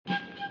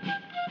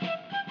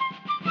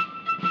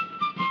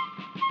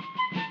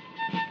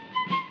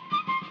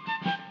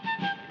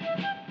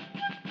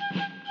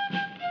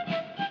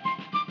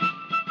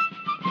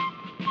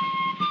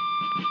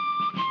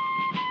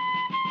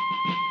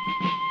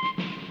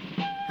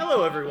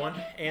Hello, everyone,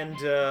 and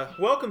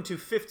welcome to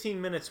 15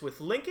 Minutes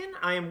with Lincoln.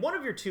 I am one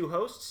of your two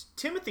hosts,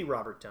 Timothy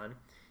Robert Dunn.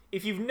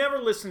 If you've never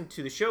listened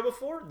to the show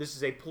before, this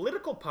is a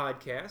political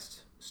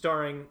podcast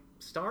hosted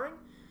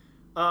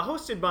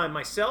by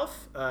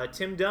myself,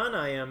 Tim Dunn.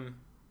 I am,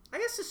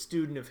 a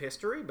student of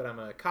history, but I'm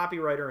a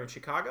copywriter in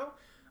Chicago,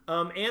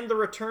 and the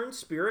return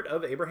spirit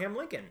of Abraham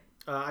Lincoln.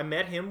 I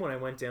met him when I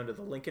went down to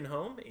the Lincoln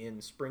home in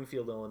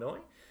Springfield, Illinois.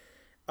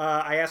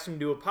 I asked him to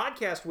do a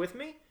podcast with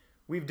me.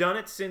 We've done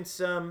it since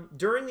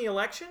during the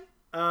election.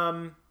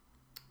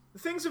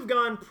 Things have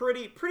gone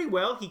pretty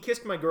well. He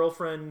kissed my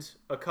girlfriend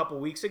a couple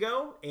weeks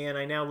ago, and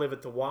I now live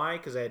at the Y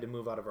because I had to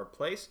move out of our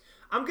place.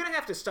 I'm going to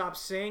have to stop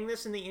saying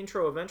this in the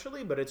intro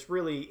eventually, but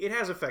it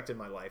has affected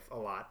my life a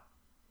lot.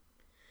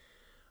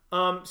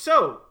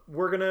 So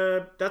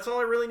that's all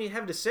I really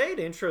have to say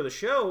to intro the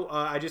show.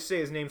 I just say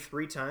his name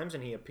 3 times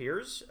and he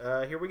appears.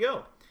 Here we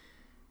go.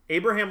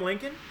 Abraham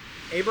Lincoln,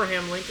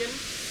 Abraham Lincoln,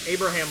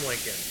 Abraham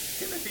Lincoln.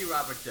 Timothy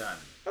Robert Dunn.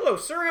 Hello,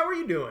 sir. How are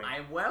you doing? I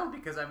am well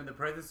because I'm in the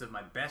presence of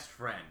my best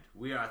friend.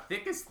 We are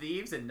thick as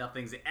thieves and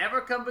nothing's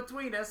ever come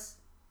between us.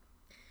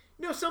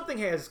 No, something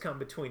has come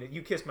between it.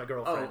 You kissed my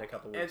girlfriend a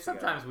couple weeks ago. And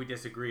sometimes we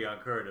disagree on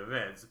current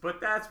events,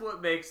 but that's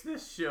what makes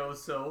this show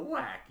so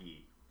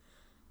wacky.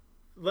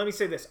 Let me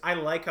say this. I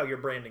like how you're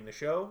branding the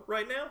show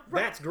right now.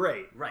 Right. That's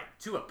great. Right.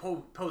 Two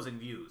opposing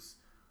views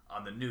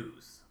on the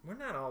news. We're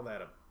not all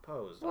that opposed.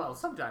 Well,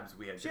 sometimes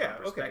we have different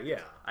perspectives. Okay,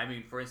 yeah. I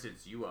mean, for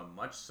instance, you are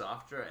much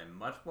softer and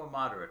much more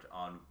moderate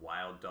on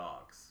wild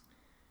dogs.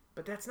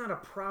 But that's not a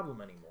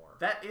problem anymore.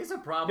 That is a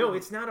problem. No,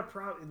 it's not a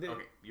problem.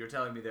 Okay, you're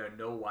telling me there are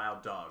no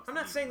wild dogs. I'm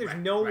not saying there's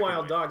no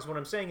wild dogs. What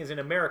I'm saying is in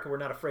America, we're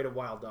not afraid of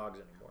wild dogs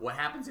anymore. What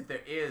happens if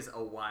there is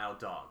a wild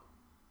dog?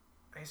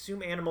 I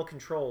assume animal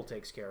control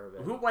takes care of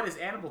it. What is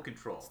animal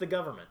control? It's the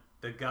government.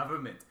 The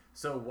government.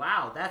 So,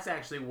 wow, that's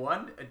actually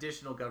one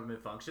additional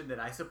government function that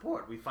I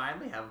support. We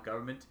finally have a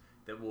government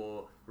that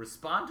will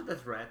respond to the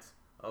threat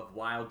of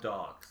wild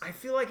dogs. I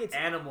feel like it's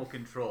animal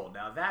control.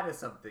 Now, that is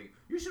something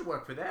you should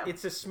work for them.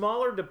 It's a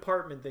smaller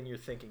department than you're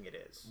thinking it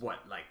is. What,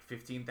 like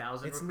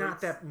 15,000 It's recruits?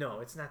 not that.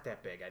 No, it's not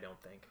that big. I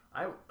don't think.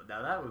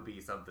 Now that would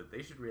be something.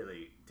 They should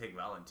really take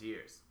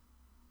volunteers.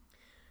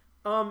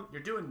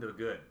 You're doing the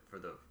good for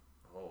the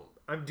whole.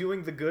 I'm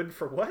doing the good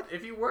for what?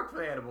 If you work for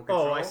the animal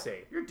control, oh, I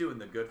see. You're doing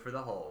the good for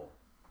the whole.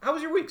 How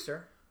was your week,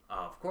 sir?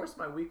 Of course,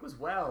 my week was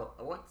well.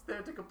 What's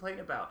there to complain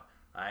about?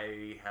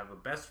 I have a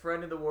best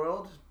friend in the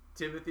world,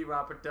 Timothy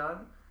Robert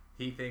Dunn.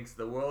 He thinks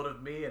the world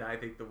of me, and I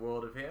think the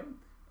world of him,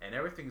 and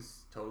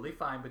everything's totally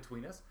fine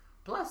between us.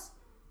 Plus,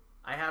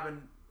 I have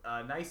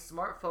a nice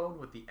smartphone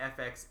with the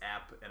FX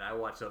app, and I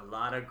watch a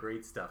lot of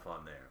great stuff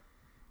on there.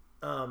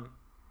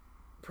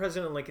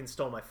 President Lincoln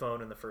stole my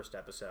phone in the first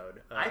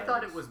episode. I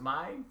thought it was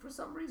mine for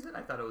some reason.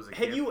 I thought it was a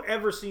gift. Had you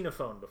ever seen a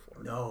phone before?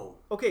 No.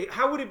 Okay,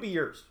 how would it be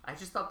yours? I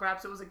just thought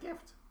perhaps it was a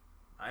gift.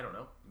 I don't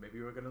know. Maybe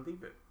you were going to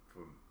leave it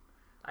for...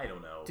 I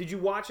don't know. Did you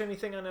watch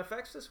anything on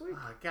FX this week?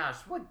 Oh, gosh,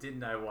 what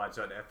didn't I watch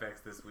on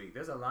FX this week?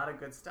 There's a lot of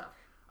good stuff.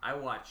 I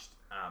watched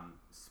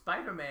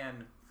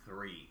Spider-Man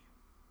 3.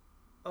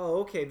 Oh,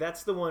 okay.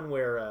 That's the one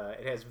where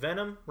it has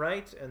Venom,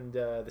 right? And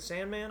the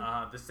Sandman?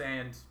 The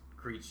sand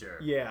creature.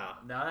 Yeah.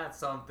 Now that's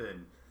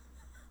something.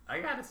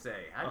 I gotta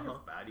say, how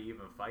do you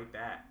even fight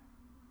that?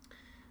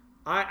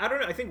 I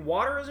don't know. I think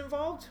water is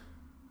involved.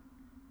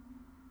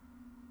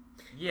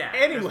 Yeah,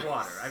 anyway. There's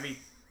water. I mean...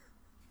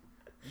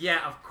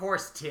 Yeah, of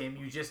course, Tim.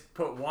 You just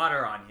put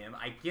water on him.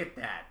 I get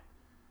that.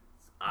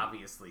 It's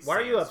obviously Why Sans.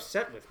 are you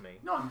upset with me?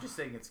 No, I'm just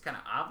saying it's kind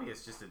of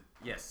obvious. Just that,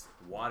 yes,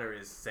 water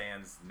is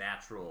Sans'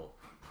 natural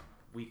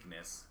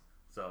weakness.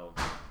 So,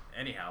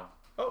 anyhow.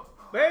 Oh,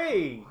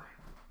 hey!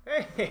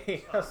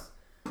 Hey! How's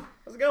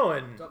it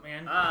going? What's up,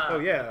 man? Oh,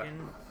 yeah.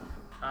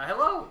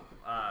 Hello!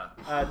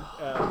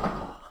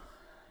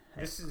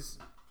 This is...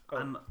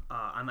 I'm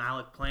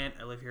Alec Plant.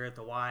 I live here at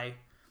the Y.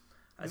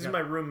 This is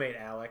my roommate,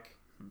 Alec.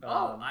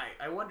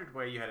 I wondered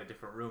why you had a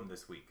different room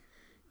this week.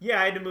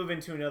 Yeah, I had to move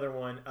into another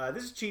one.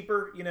 This is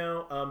cheaper,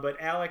 but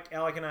Alec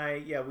and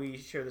I, we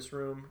share this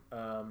room.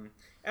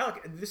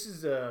 Alec, this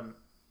is,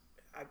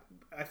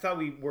 I thought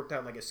we worked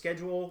out like a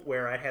schedule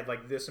where I had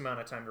like this amount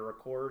of time to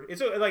record.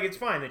 It's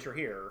fine that you're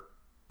here.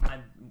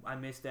 I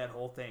missed that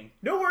whole thing.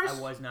 No worries. I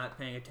was not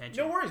paying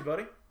attention. No worries,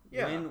 buddy.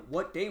 Yeah.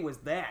 What day was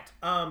that?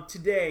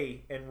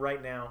 Today and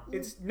right now.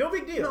 It's no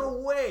big deal. No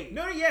way.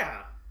 No,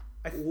 yeah.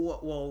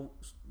 Well,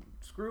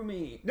 screw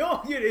me.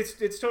 No,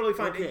 it's totally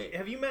fine. Okay.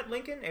 Have you met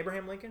Lincoln?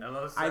 Abraham Lincoln?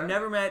 Hello, sir. I've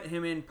never met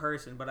him in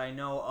person, but I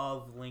know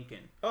of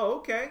Lincoln. Oh,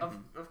 okay.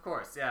 Of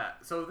course, yeah.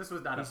 So this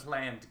was not a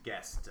planned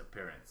guest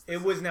appearance.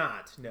 It was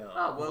not, no.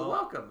 Oh, well,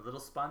 welcome. A little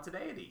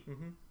spontaneity.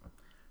 Mm-hmm.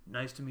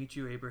 Nice to meet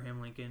you,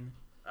 Abraham Lincoln.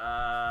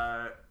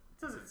 It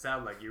doesn't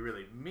sound like you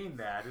really mean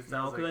that. It No,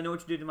 sounds because I know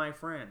what you did to my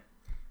friend.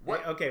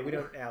 What? Okay, we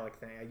don't, Alec,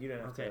 you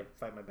don't have to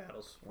fight my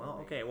battles.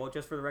 Well, okay. Well,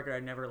 just for the record, I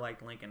never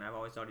liked Lincoln. I've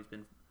always thought he's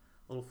been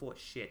a little full of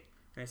shit.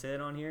 Can I say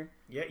that on here?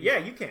 Yeah,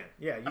 you can.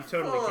 Yeah, you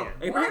totally can.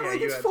 Abraham Yeah,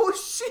 Lincoln's full of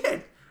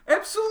shit.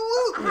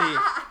 Absolutely.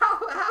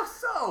 How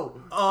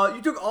so?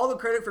 You took all the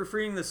credit for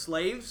freeing the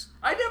slaves.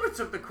 I never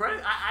took the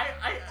credit.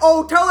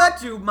 Oh, tell that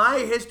to my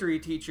history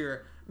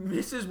teacher,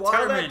 Mrs.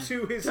 Waterman. that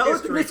to his Tell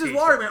it to history Mrs. teacher.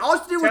 Waterman. All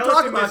she did was Tell it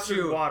talk to about Mr.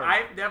 you. Waterman.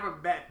 I've never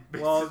met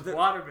Mrs. Well, the-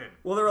 Waterman.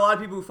 Well, there were a lot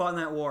of people who fought in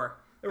that war.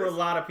 There were a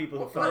lot of people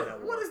who fought that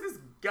What war. is this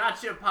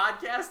gotcha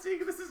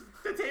podcasting? This is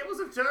the tables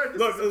have turned. This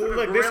Look, is a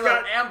look, this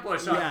guerrilla got-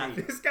 ambush on Yeah.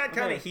 me. This got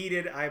kind Okay. of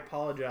heated. I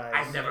apologize.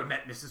 I've never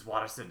met Mrs.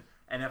 Watterson,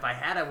 and if I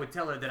had, I would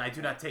tell her that I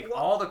do not take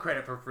all the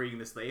credit for freeing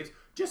the slaves,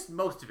 just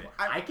most of it.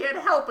 I can't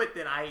help it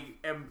that I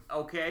am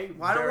okay.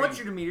 Well, I don't want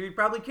you to meet her. You'd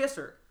probably kiss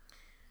her.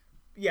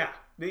 Yeah,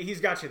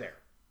 he's got you there.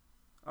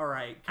 All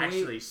right. Can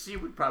Actually, she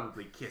would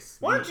probably kiss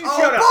Why me. don't you Oh,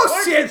 shut up? Why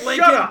don't you bullshit, shut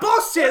Lincoln! up?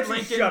 Bullshit, Why don't you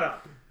Lincoln! Shut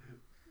up.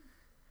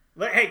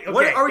 Hey, okay.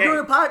 What- are we hey, doing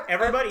a pod-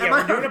 Everybody, am yeah,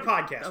 I- we're doing a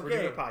podcast. We're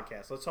Okay. doing a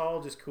podcast. Let's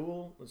all just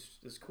cool. Let's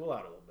just cool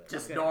out a little bit.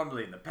 Just Okay.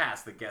 normally in the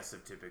past, the guests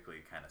have typically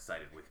kind of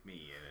sided with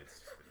me, and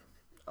it's.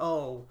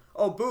 Oh,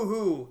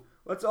 boo-hoo.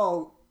 Let's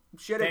all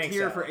shed a Thanks,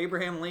 tear Al. for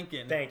Abraham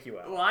Lincoln. Thank you,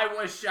 Al. Well, I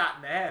was shot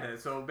in the head,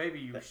 so maybe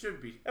you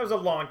should be. That was a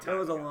long time. That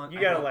was a ago. long- You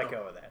I gotta don't let know.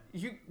 go of that.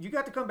 You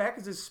got to come back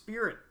as his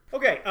spirit.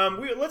 Okay.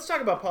 Let's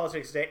talk about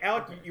politics today.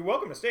 Alec, you're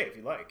welcome to stay if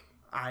you like.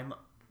 I'm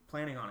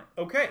planning on it.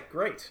 Okay,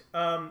 great.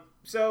 You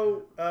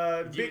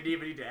didn't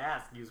even need to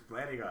ask. He was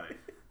planning on it.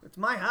 It's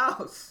my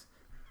house.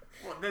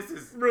 Well, this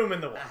is. room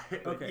in the wall.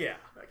 Okay. Yeah.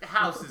 Like,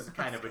 house is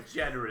kind of a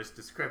generous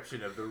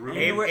description of the room.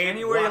 Anywhere, Abe,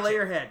 anywhere you watch lay it.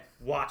 your head.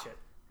 Watch it.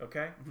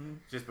 Okay.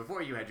 Just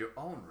before you had your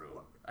own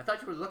room. I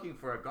thought you were looking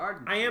for a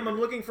garden. I am. I'm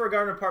looking for a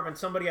garden apartment.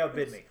 Somebody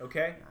outbid me.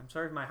 Okay. I'm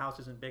sorry if my house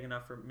isn't big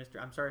enough for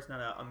Mr. I'm sorry it's not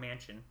a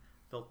mansion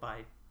built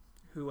by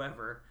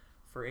whoever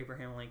for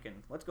Abraham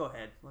Lincoln. Let's go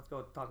ahead. Let's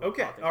go talk about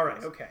Okay. politics. All right.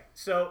 please. Okay.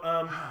 So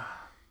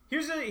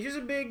here's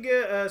a big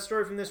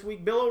story from this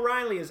week. Bill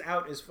O'Reilly is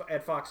out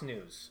at Fox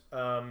News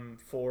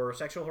for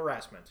sexual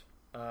harassment.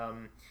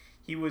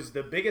 He was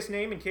the biggest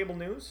name in cable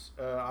news.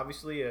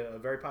 Obviously, a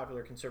very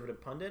popular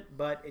conservative pundit.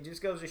 But it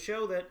just goes to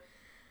show that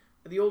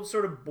the old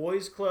sort of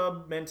boys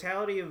club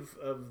mentality of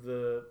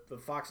the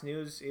Fox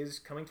News is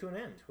coming to an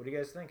end. What do you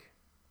guys think?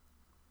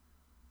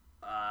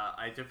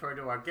 I defer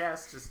to our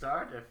guest to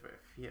start if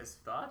he has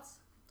thoughts.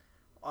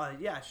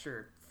 Yeah,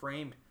 sure.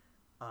 Framed.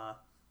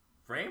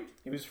 Framed?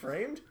 He was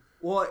framed.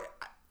 Well,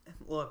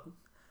 look.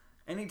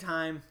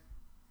 Anytime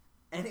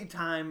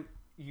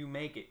you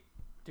make it,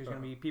 there's gonna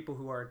be people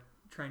who are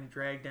trying to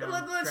drag down.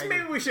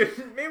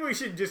 Maybe we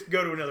should just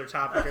go to another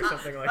topic or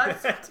something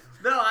like that.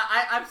 No,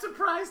 I'm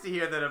surprised to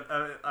hear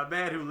that a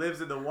man who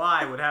lives in the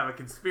Y would have a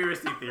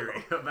conspiracy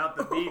theory about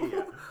the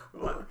media.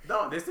 Well,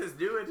 no, this is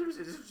new. It's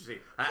interesting.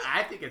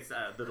 I think it's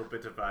a little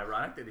bit of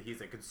ironic that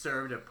he's a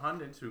conservative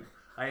pundit who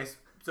I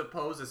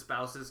suppose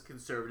espouses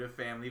conservative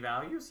family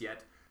values,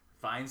 yet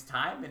finds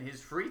time in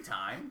his free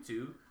time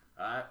to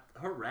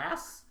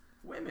harass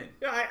women.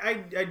 Yeah,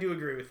 I do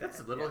agree with that. That's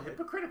a little Yeah,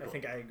 hypocritical. I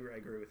think I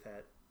agree with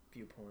that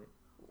viewpoint.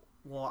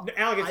 Well,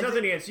 Alec, it's I nothing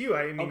think- against you.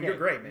 I mean, okay, you're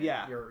great, man.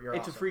 Yeah, you're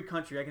it's awesome. a free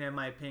country. I can have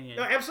my opinion.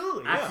 No,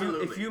 absolutely. Yeah.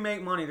 Absolutely. If you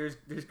make money, there's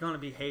gonna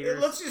be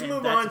haters. Let's just and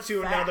move that's on a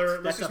to fact. another.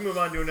 Let's That's just a move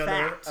on to another.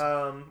 fact.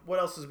 What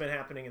else has been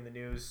happening in the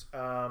news?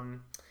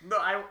 No,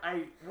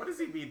 I. What does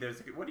he mean?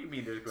 What do you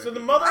mean? There's going So to the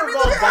be mother I mean,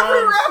 of all look at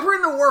every bombs. rapper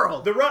in the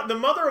world. The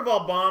mother of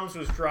all bombs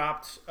was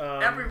dropped.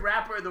 every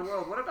rapper in the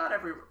world? What about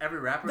every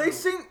rapper? They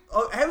sing.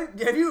 Oh,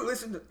 have you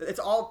listened? It's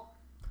all.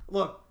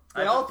 Look,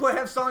 they all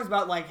have songs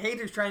about like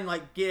haters trying to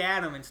like get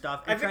at them and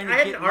stuff. I And think trying to I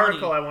had get an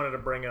article money. I wanted to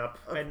bring up.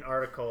 I had an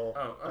article.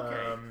 Oh,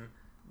 okay.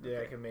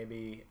 Yeah, I can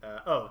maybe.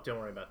 Don't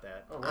worry about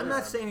that. Oh, I'm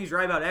not saying he's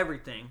right about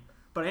everything,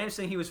 but I am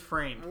saying he was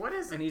framed. What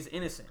is it? And he's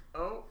innocent.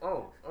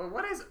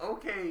 What is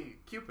OK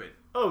Cupid?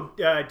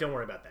 Don't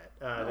worry about that.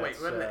 Oh, wait,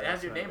 it that's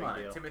has your not a name big on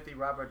it. deal. Timothy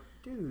Robert.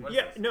 Dude. What is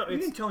Yeah, this? no, You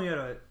it's didn't tell me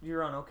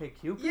you're on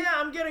OkCupid. yeah.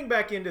 I'm getting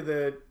back into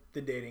the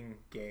dating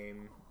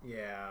game.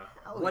 Yeah.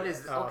 What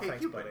is Oh, OK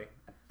thanks, Cupid? buddy.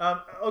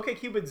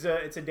 OkCupid's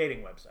it's a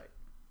dating website.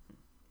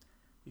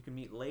 You can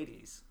meet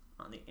ladies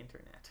on the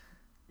internet.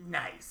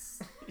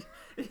 Nice,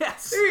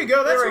 Yes. There you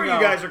go. That's There where we you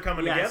go. guys are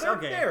coming Yes, together.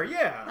 okay. There,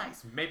 yeah.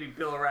 nice. Maybe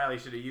Bill O'Reilly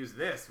should have used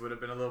this. Would have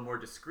been a little more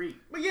discreet.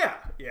 But yeah,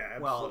 absolutely.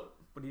 Well,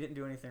 but he didn't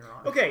do anything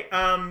wrong. Okay,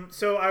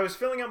 so I was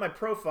filling out my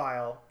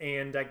profile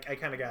and I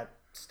kind of got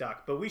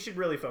stuck, but we should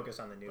really focus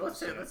on the news. Let's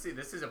see. you know? Let's see.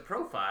 This is a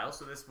profile,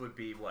 so this would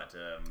be what?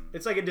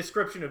 It's like a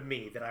description of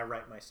me that I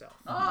write myself.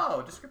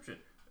 Oh, description.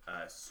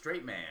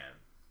 Straight man.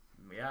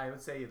 Yeah, I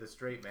would say you're the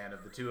straight man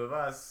of the two of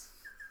us.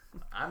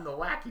 I'm the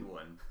wacky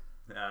one.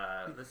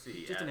 Let's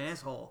see. Just an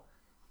asshole.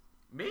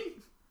 Me?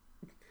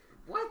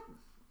 What?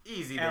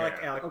 Easy Alec,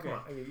 there. Alec, Okay. come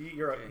on.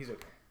 You're Okay. he's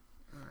okay.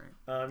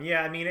 All right.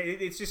 Yeah, I mean,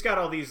 it's just got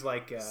all these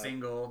like,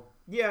 Single,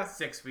 yeah,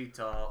 6 feet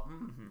tall.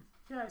 Mm-hmm.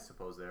 Yeah, I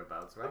suppose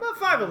thereabouts, right? about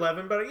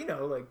 5'11", but you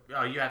know, like,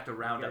 Oh, you have to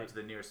round Okay. up to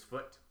the nearest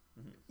foot.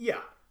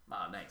 yeah,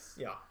 Oh, nice.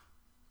 yeah.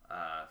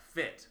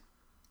 Fit.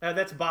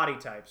 That's body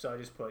type, so I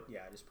just put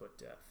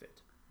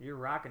fit. You're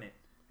rocking it.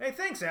 Hey,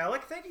 thanks,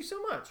 Alec. Thank you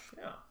so much.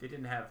 Yeah. They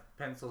didn't have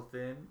pencil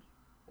thin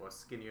or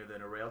skinnier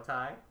than a rail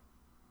tie.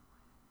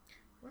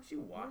 Why don't you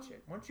watch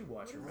it? Why don't you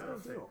watch your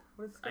mouth?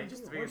 I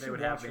just Why figured don't they you would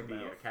have watch your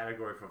maybe a mouth?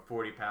 category for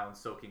 40 pounds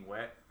soaking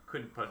wet.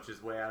 Couldn't punch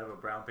his way out of a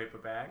brown paper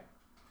bag.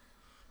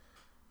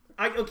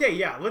 Okay,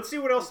 yeah. Let's see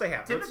what else they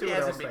have. Let's see Timothy what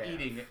else hasn't they been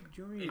have.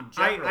 eating in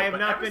I general. have but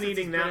not ever been since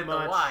eating he's that been in the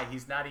much. Y,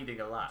 he's not eating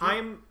a lot.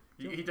 I'm.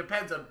 He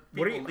depends on What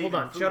people are you? Hold leaving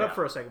on. food Shut up out.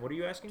 for a second. What are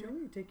you asking Do me? you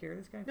want me to take care of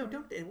this guy? No, for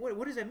you? don't.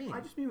 What does that mean? I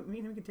just mean me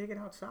and him can take it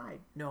outside.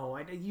 No,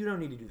 you don't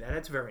need to do that.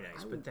 That's very nice,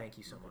 I but will- thank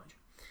you so much.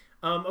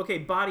 Okay,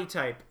 body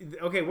type.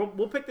 Okay,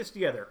 we'll pick this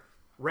together.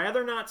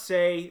 Rather not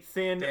say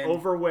thin, Thin.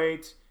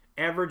 overweight,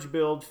 average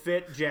build,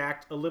 fit,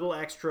 jacked, a little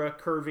extra,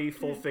 curvy,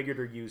 full-figured,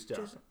 or used up.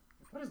 Just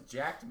What does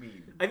jacked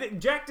mean? I think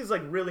jacked is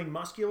like really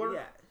muscular.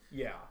 yeah,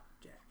 Yeah.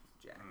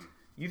 Jack.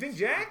 You think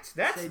jacked?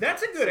 That's Say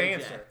that's a jacked. good Say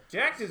answer. jacked.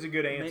 Jacked is a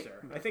good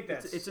answer. I think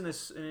that's it's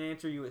an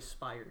answer you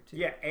aspire to.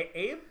 yeah.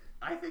 Abe.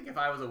 I think if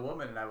I was a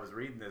woman and I was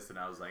reading this and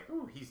I was like,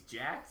 "Ooh, he's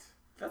jacked,"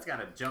 that's got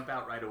to jump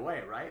out right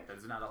away, right?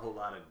 There's not a whole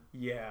lot of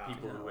Yeah.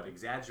 people who would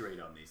exaggerate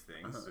on these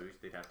things, so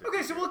they'd have to.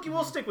 Okay, so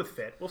we'll stick with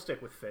fit. We'll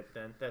stick with fit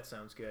then. That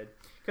sounds good.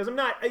 Because I'm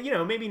not,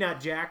 maybe not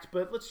jacked,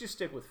 but let's just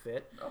stick with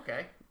fit.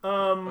 Okay.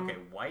 Um, Okay,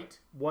 white.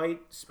 White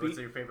What's speed.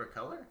 your favorite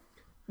color?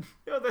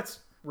 No, that's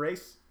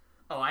race.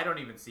 Oh, I don't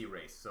even see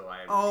race, so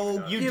I.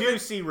 Oh, You Give do it-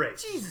 see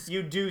race. Jesus.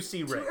 You do see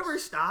Do race. you ever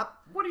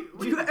stop? What do you?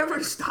 Do you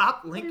ever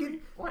stop, What do you Lincoln?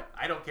 mean? What?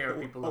 I don't care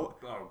if people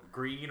are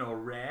green or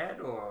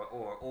red or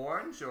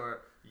orange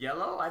or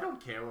yellow. I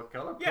don't care what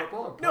color. Yeah. Purple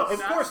or No, polka of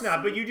course dots.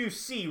 not. But you do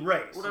see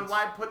race. Well, then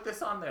why put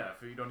this on there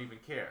if you don't even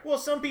care? Well,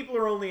 some people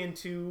are only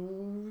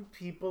into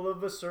people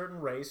of a certain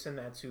race, and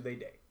that's who they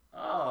date.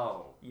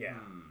 Oh. Yeah.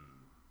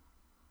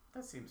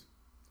 That seems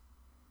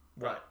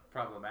What?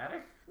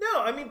 problematic.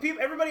 No, I mean,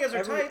 everybody has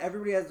their type.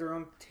 Everybody has their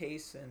own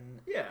tastes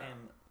and Yeah.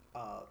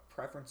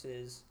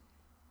 preferences.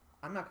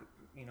 I'm not,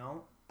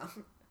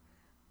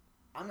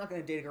 I'm not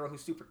gonna date a girl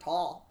who's super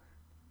tall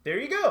There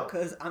you go.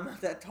 because I'm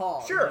not that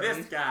tall. Sure. You know what I This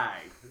mean?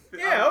 guy.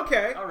 Yeah.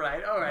 Okay. All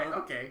right.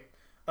 Okay.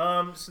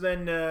 So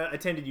then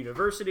attended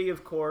university,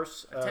 of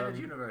course. Attended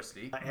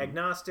university.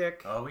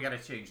 Agnostic. Oh, we got to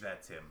change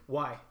that, Tim.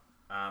 Why?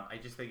 I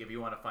just think if you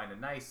want to find a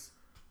nice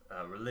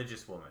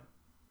religious woman.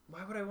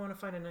 Why would I want to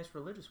find a nice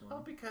religious one? Oh,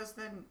 because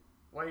then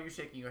why are you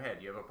shaking your head?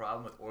 You have a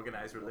problem with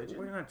organized religion?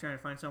 We're not trying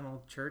to find some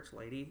old church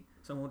lady,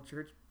 some old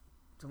church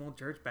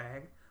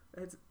bag.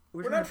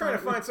 We're not trying to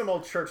find some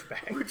old church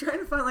bag. We're trying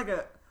to find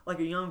like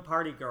a young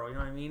party girl. You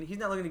know what I mean? He's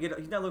not looking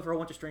for a whole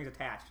bunch of strings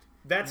attached.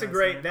 That's You a know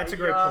what I'm great. saying? That's a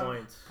great young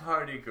point.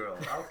 Party girl.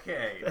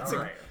 Okay. That's all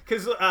right.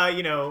 because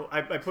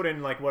I put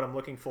in like what I'm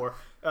looking for.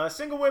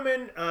 Single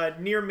women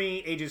near me,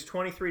 ages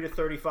 23 to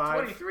 35.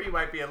 23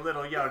 might be a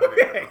little young.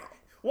 Okay.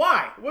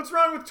 Why? What's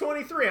wrong with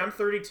 23? I'm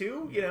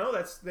 32.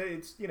 It's.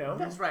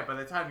 That's right. By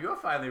the time you're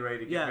finally ready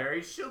to get Yeah.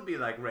 married, she'll be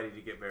like ready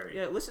to get married.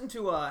 Yeah, listen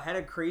to Had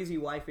a Crazy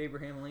Wife,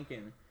 Abraham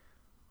Lincoln.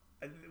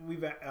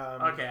 We've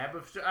Okay,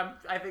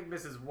 I think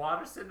Mrs.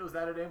 Watterson, was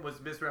that her name,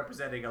 was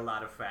misrepresenting a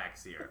lot of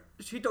facts here.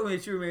 She told me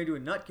that she was married to a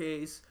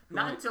nutcase.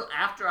 Not until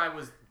after I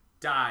was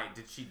died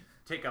did she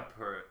take up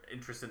her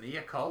interest in the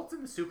occult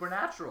and the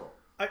supernatural.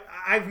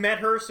 I've met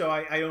her, so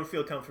I don't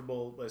feel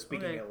comfortable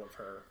speaking Okay. ill of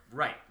her.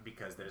 Right,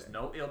 because there's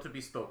no ill to be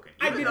spoken.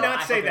 I Even did though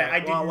not say that. I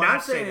did Well, what not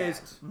I'm say saying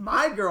that. is,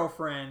 my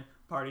girlfriend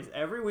parties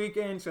every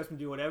weekend. She lets me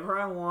do whatever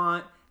I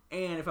want,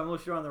 and if I'm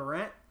looking for on the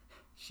rent,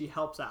 she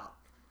helps out.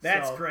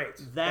 That's So, great.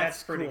 That's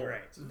That's pretty cool.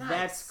 great. Nice.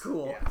 That's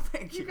cool. Yeah.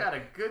 Thank You you. got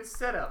a good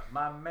setup,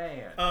 my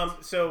man.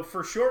 So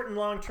for short and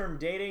long term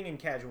dating and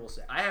casual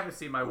sex, I haven't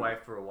seen my wife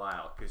for a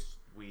while because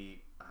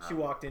we she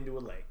walked into a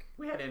lake.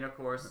 we had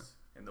intercourse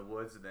in the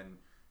woods, and then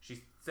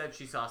she said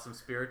she saw some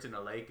spirits in a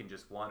lake and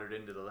just wandered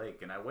into the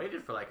lake. And I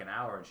waited for like an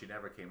hour, and she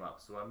never came up.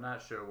 So I'm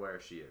not sure where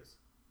she is.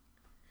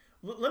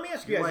 Let me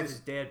ask you Your guys wife this.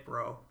 is dead,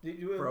 bro.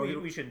 We,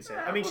 we shouldn't say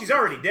that. I Yeah, mean, we'll she's see.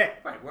 already dead.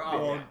 Right, we're all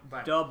Well, dead.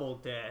 But double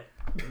dead.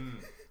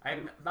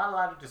 I'm not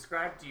allowed to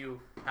describe to you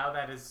how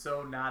that is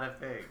so not a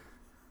thing.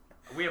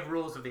 We have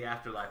rules of the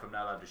afterlife. I'm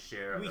not allowed to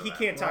share. He them.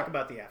 can't talk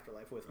about the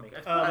afterlife with me.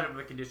 That's part of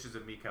the conditions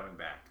of me coming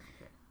back.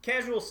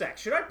 Casual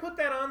sex. Should I put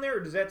that on there, or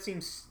does that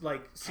seem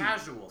like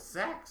Casual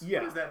sex? Yeah.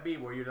 What does that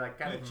mean? Where you're like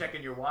kind of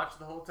checking your watch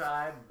the whole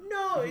time?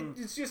 No,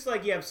 it's just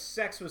like you have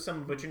sex with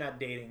someone, but you're not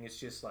dating. It's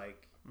just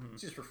like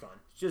it's just for fun.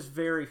 It's just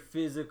very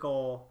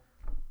physical,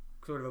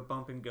 sort of a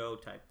bump and go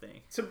type thing.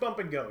 It's a bump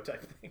and go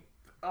type thing.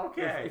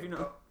 Okay. If you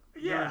know,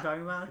 Yeah. you know what I'm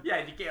talking about?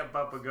 Yeah, you can't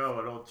bump and go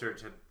an old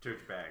church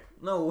bag.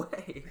 No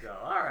way. So,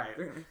 all right.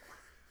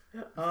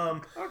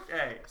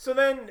 Okay. So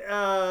then,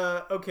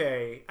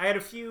 okay, I had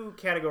a few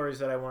categories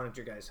that I wanted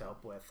your guys'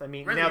 help with. I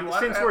mean, Really, you now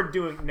want since that? we're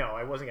doing, no,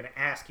 I wasn't going to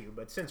ask you,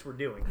 but since we're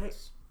doing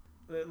this,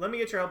 let me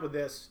get your help with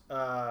this.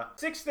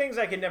 6 things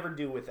I can never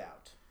do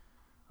without.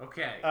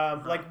 Okay.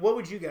 Like, what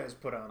would you guys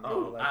put on there?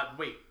 oh, Like,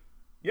 wait.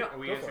 yeah, Are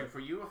we go for answering it. for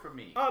you or for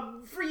me?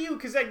 For you,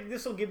 because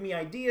this will give me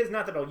ideas.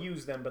 Not that I'll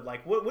use them, but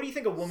like, what do you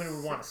think a woman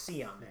would want to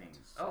see on that?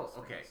 Things. Oh,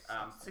 okay.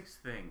 6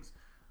 things.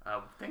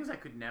 Things I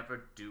could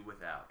never do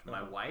without.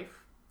 My wife.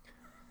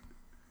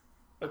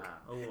 Okay.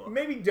 Oh,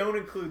 Maybe don't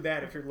include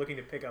that if you're looking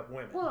to pick up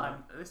women.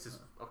 This is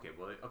okay.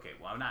 Well,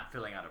 I'm not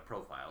filling out a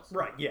profile. So.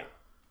 Right? Yeah.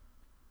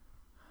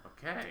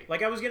 Okay.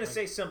 Like I was gonna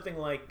say something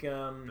like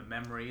The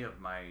memory of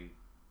my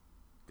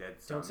dead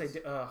don't sons. say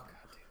oh god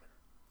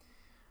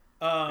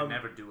damn it. Could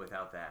never do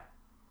without that.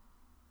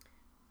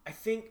 I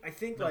think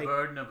The like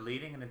burden of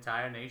leading an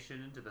entire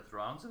nation into the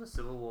throngs of a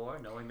civil war,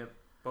 knowing that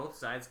both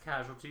sides'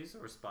 casualties are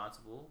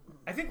responsible.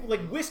 I think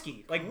like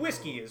whiskey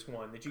is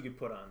one that you could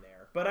put on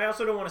there. But I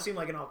also don't want to seem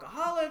like an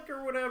alcoholic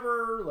or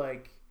whatever.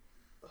 Like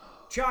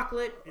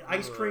chocolate,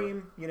 ice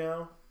cream, you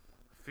know.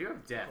 Fear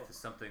of death is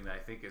something that I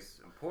think is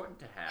important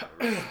to have.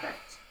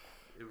 Respect.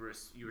 You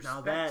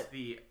respect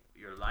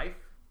your life.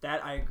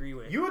 That I agree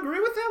with. You agree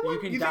with that one? You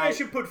can think die- I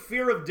should put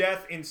fear of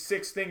death in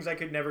 6 things I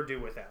could never do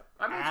without?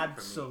 I mentioned for me.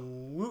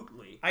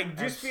 Absolutely. I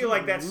just feel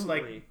like that's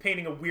Absolutely. like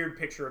painting a weird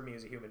picture of me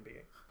as a human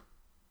being.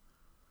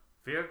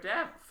 Fear of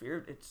death.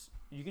 Fear.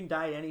 You can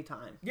die any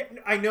time. Yeah,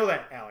 I know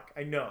that, Alec.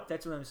 I know.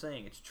 That's what I'm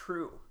saying. It's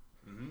true.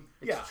 Mm-hmm.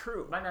 It's Yeah.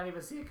 true. Might not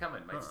even see it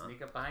coming. Might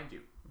sneak up behind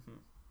you.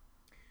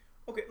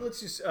 Okay, let's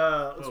just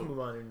let's Boom. move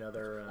on to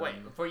another. Wait,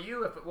 for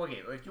you, if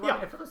you want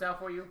me to fill this out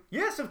for you?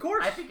 Yes, of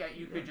course. I think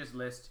you could just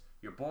list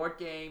your board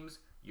games,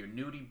 your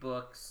nudie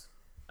books,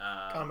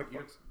 Comic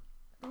books.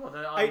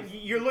 Well,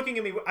 You're looking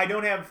at me. I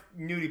don't have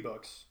nudie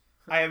books.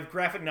 I have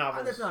graphic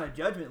novels. That's not a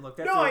judgment. Look,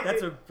 that's No,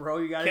 that's a bro.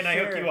 You gotta. Can I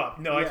hook share. you up?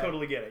 No, I Yeah.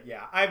 totally get it.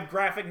 Yeah, I have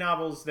graphic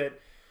novels that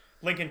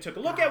Lincoln took a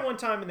look at one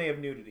time, and they have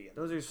nudity in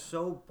them. Those are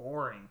so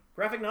boring.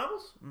 Graphic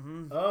novels?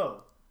 Mm-hmm.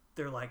 Oh,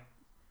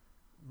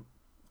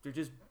 They're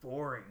just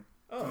boring.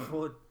 Oh. They're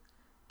full of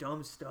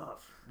dumb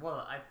stuff.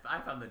 Well, I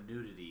found the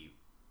nudity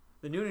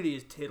The nudity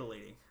is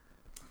titillating.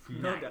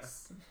 No doubt.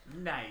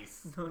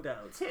 nice, No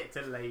doubt.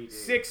 titillating.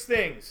 6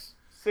 things.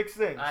 6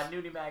 things.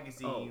 Nudie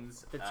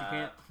magazines. That you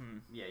can't.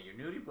 Yeah, your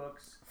nudie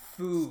books.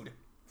 Food.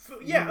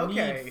 Yeah, You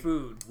okay. Need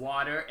food.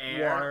 Water,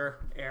 air. Water,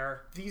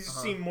 air. These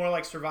seem more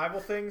like survival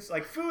things.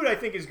 Like food, I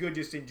think is good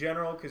just in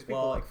general because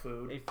people like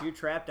food. If you're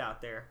trapped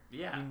out there,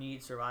 Yeah. you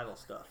need survival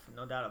stuff.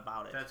 No doubt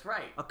about it. That's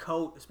right. A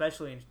coat,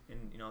 especially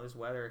in this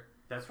weather.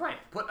 That's right.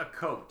 Put a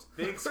coat.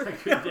 Things I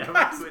could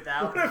never do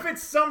without. What if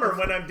it's summer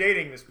when I'm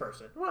dating this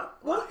person? What?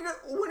 Well,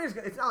 winter's.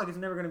 It's not like it's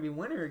never going to be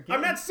winter again.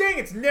 I'm not saying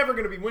it's never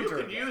going to be You winter.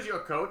 could again. use your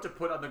coat to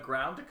put on the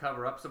ground to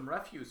cover up some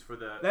refuse for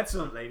the That's for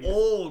some ladies.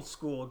 old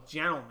school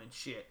gentleman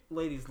shit.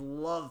 Ladies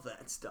love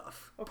that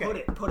stuff. Okay. Put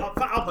it. I'll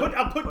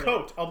put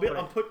coat. I'll put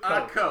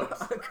a coat.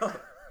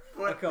 coat.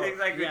 Put coat. things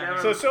I could Yeah,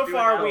 never. man. So do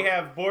far we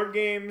without. have board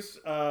games,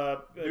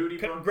 Nudie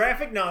books.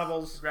 graphic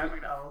novels,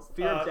 graphic novels.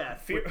 Fear of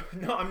death.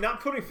 No, I'm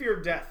not putting fear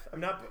of death. I'm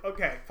not.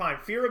 Okay, fine.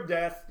 Fear of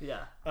death.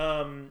 Yeah.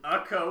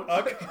 A coat.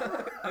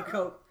 A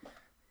coat.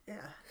 Yeah.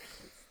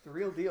 It's the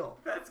real deal.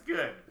 That's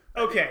good.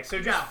 Okay, so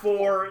You just got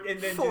 4, and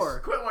then Four.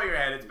 Quit while you're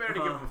at it. It's better to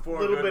give them 4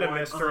 Little good bit of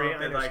ones mystery, I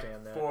than like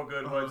understand that. 4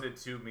 good ones and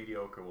 2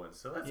 mediocre ones.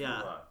 So let's Yeah.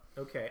 move on.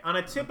 just okay. On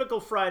a typical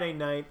Friday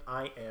night,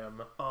 I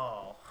am.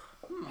 Oh.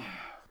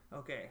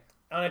 Okay.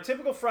 On a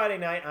typical Friday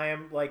night, I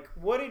am like,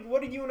 what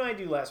did you and I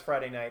do last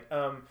Friday night?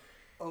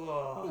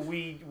 Oh.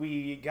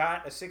 We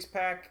got a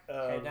 6-pack Head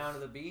of down to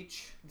the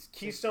beach.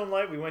 Keystone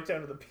Light. We went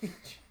down to the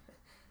beach.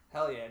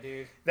 Hell yeah,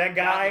 dude. That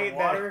Got in guy, the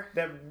water.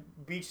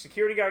 that beach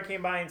security guard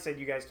came by and said,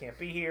 "You guys can't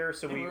be here."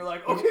 So And we we were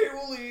like, okay,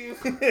 we'll leave.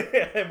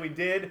 and we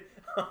did.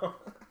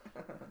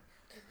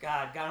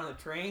 God, got on the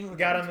train. with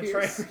Got Adam on the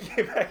train. Pearce, We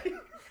came back.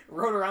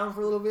 Rode around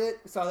for a little bit.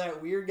 Saw that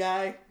weird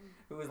guy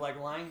who was like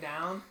lying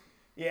down.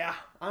 Yeah.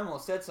 I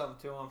almost said something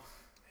to him.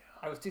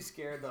 I was too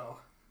scared though.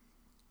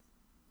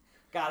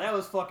 God, that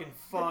was fucking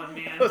fun,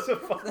 man. That was so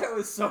fun. That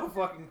was so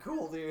fucking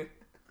cool, dude.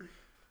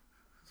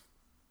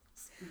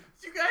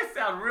 You guys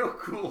sound real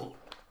cool.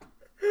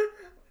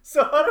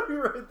 So how do we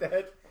write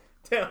that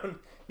down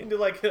into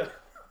like a?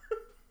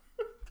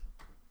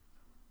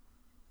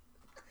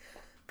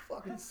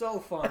 Fucking so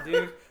fun,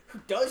 dude. Who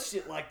does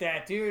shit like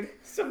that, dude?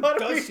 So Who how do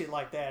does we shit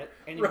like that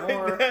anymore?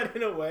 write that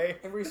in a way?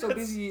 Everybody's so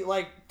that's- busy,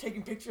 like,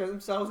 taking pictures of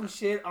themselves and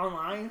shit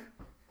online.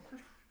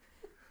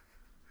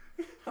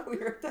 How we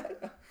heard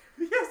that?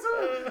 Yeah,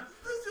 so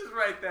let's just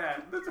write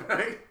that. That's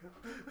right.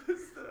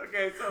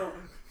 Okay, so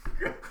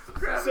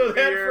grab So a that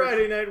beer,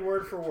 Friday night,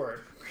 word for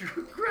word.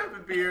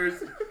 grabbing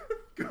beers,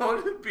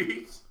 going to the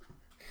beach.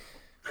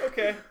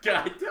 Okay.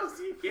 Guy tells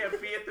you you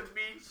can't be at the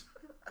beach,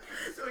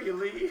 so you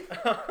leave.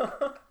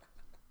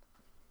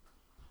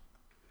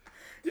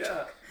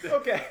 Yeah.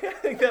 Okay, I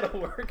think that'll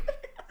work.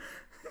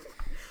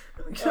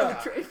 Get on the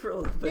train for a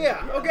little bit.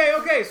 Yeah.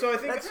 Okay. So I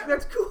think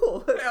That's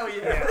cool. Hell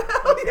yeah.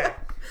 okay.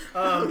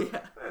 Yeah.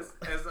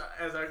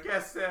 As our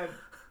guest said,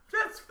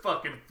 that's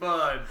fucking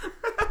fun.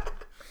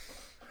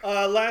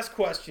 Last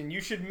question.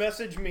 You should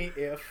message me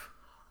if.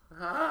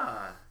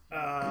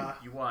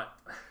 You want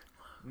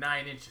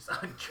 9 inches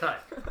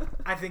uncut.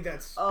 I think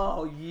that's.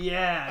 Oh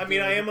yeah. I mean,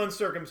 dude. I am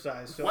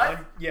uncircumcised, so What?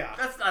 yeah.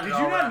 That's not Did at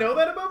you all not what know I-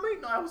 that about me?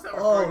 No, I was never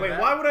Oh, referring to Wait,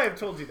 that. why would I have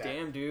told you that?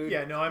 Damn, dude.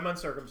 Yeah, no, I'm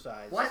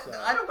uncircumcised. What?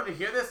 so- I don't want to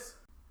hear this.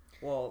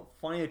 Well,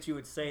 funny that you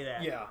would say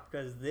that. Yeah.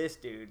 Because this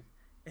dude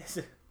is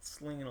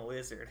slinging a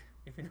lizard.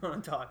 If you know what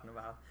I'm talking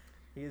about.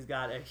 He's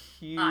got a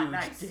huge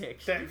nice.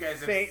 dick. Th- You guys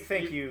have-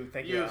 thank you,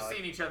 You've Alec.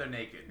 seen each other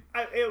naked.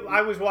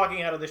 I was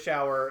walking out of the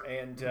shower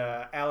and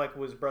Alec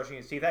was brushing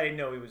his teeth. I didn't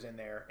know he was in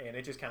there, and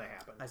it just kind of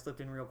happened. I slipped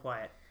in real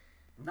quiet.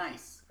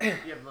 Nice. You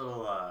have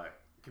little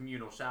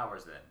communal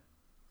showers then.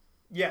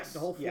 Yes, The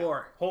whole yeah.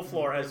 floor. Whole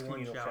floor has One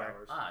communal shower.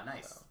 showers. Ah,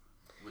 nice.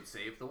 Would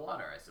save the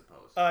water, I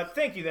suppose.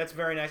 Thank you. That's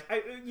very nice.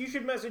 You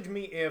should message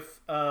me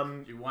if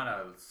You want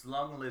a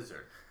slung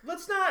lizard.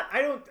 let's not.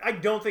 I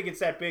don't think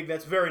it's that big.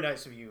 That's very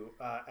nice of you,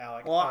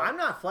 Alec. Well, I'm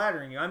not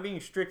flattering you. I'm being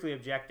strictly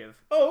objective.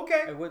 Oh, I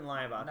okay. wouldn't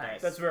lie about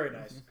Nice. that. That's very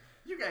nice.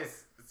 You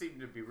guys seem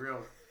to be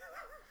real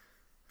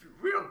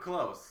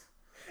close.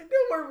 No,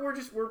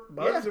 we're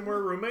buds Yeah. and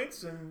we're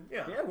roommates and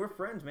yeah. Yeah, we're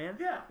friends, man.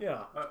 Yeah.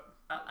 Yeah.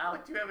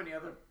 Alec, do you have any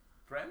other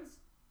friends?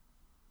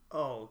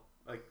 Oh,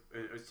 Like,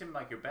 is Tim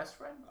like your best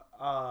friend?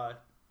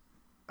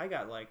 I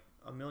got like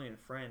a million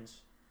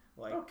friends.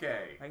 Like,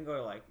 Okay. I can go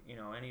to like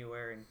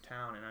anywhere in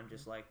town, and I'm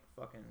just like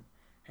fucking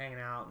hanging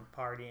out and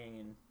partying,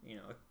 and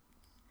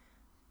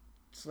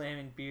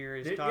slamming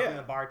beers, Yeah. talking to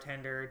the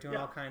bartender, doing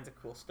Yeah. all kinds of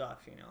cool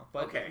stuff,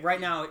 But Okay. right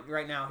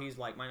now he's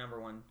like my number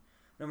one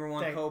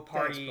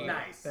co-party Thanks, buddy.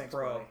 Nice. Thanks,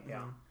 bro. buddy. Yeah.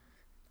 Mhm.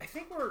 I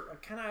think we're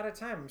kind of out of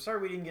time. I'm sorry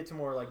we didn't get to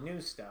more like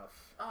news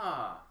stuff.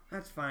 Ah.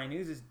 That's fine.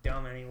 News is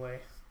dumb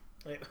anyway.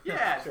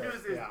 Yeah,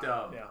 news is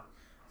dumb. Yeah.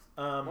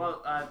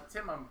 Well,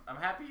 Tim, I'm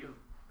happy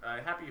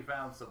you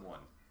found someone.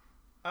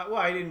 Well,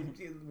 I didn't.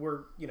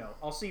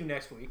 I'll see you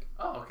next week.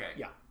 Oh, okay.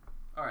 Yeah.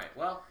 All right.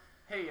 Well,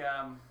 hey,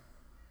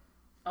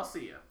 I'll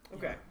see you.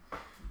 Okay.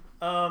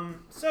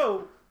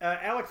 So,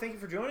 Alec, thank you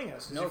for joining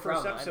us. This is No your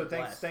first problem. I had a episode.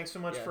 Thanks, blast. thanks so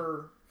much Yeah.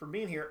 for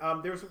being here.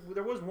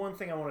 There was one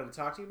thing I wanted to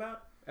talk to you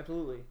about.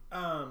 Absolutely.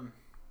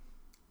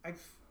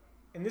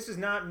 And this is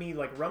not me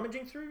like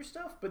rummaging through your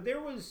stuff, but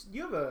is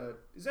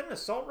that an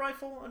assault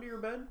rifle under your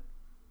bed?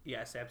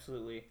 Yes,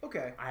 absolutely.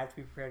 Okay. I have to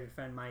be prepared to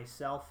defend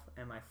myself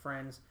and my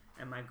friends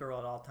and my girl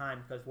at all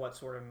times, because what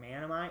sort of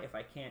man am I if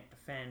I can't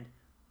defend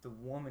the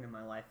woman in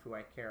my life who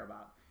I care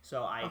about?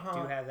 So I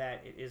do have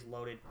that. It is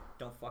loaded.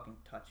 Don't fucking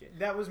touch it.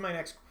 That was my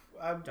next.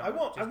 I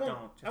won't. I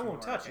won't ignore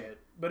touch it.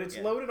 it. But it's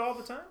Yeah. loaded all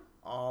the time.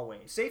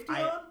 Always. Safety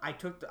on?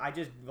 I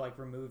just like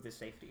removed the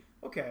safety.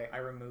 Okay. I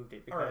removed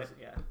it All because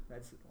right.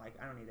 that's like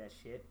I don't need that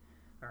shit.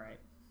 All right.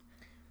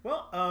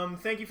 Well,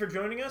 thank you for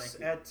joining us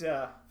Thank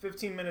at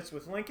 15 Minutes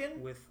with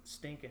Lincoln. With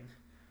stinking.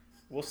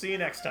 We'll see you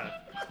next time.